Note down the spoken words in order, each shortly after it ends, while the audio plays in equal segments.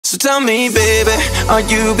tell me, baby, are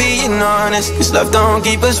you being honest? 'Cause love don't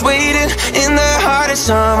keep us waiting in the heart of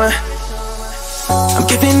summer. I'm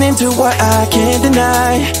giving in to what I can't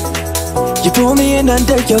deny. You pull me in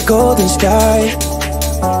under your golden sky.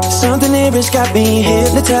 Something here has got me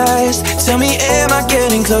hypnotized. Tell me, am I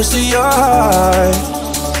getting close to your heart?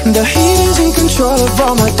 The heat is in control of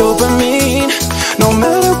all my dopamine. No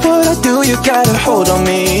matter what I do, you got a hold on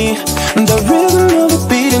me. The rhythm of the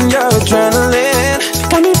beat and your adrenaline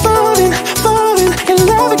got me falling, falling in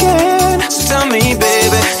love again. So tell me,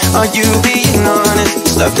 baby, are you being honest?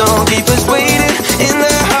 'Cause love don't keep us waiting in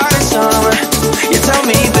the heart of summer. You tell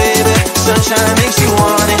me, baby, sunshine makes you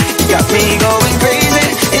want it. You got me going crazy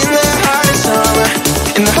in the heart of summer,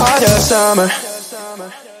 in the heart of summer.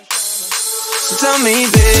 So tell me,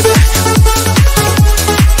 baby,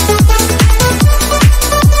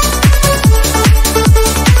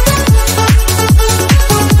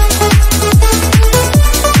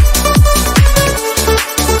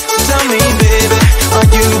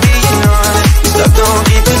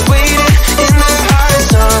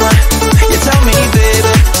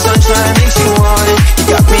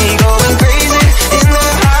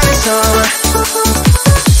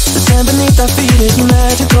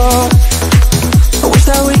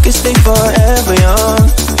 stay forever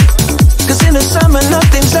young. 'Cause in the summer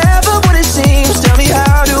nothing's ever what it seems. Tell me,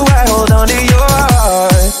 how do I hold on to your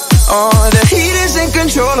heart? Oh, the heat is in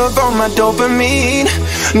control of all my dopamine.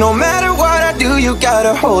 No matter what I do, you got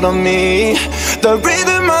a hold on me. The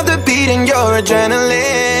rhythm of the beat and your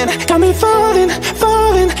adrenaline got me falling,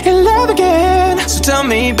 falling in love again. So tell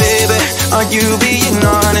me, baby, are you being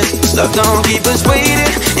honest? 'Cause love don't keep us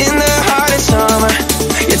waiting in the heart of summer.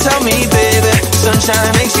 You tell me, baby,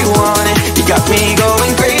 sunshine makes you want it. You got me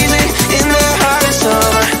going crazy in the heart of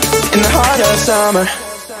summer, in the heart of summer.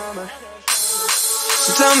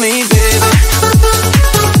 So tell me, baby,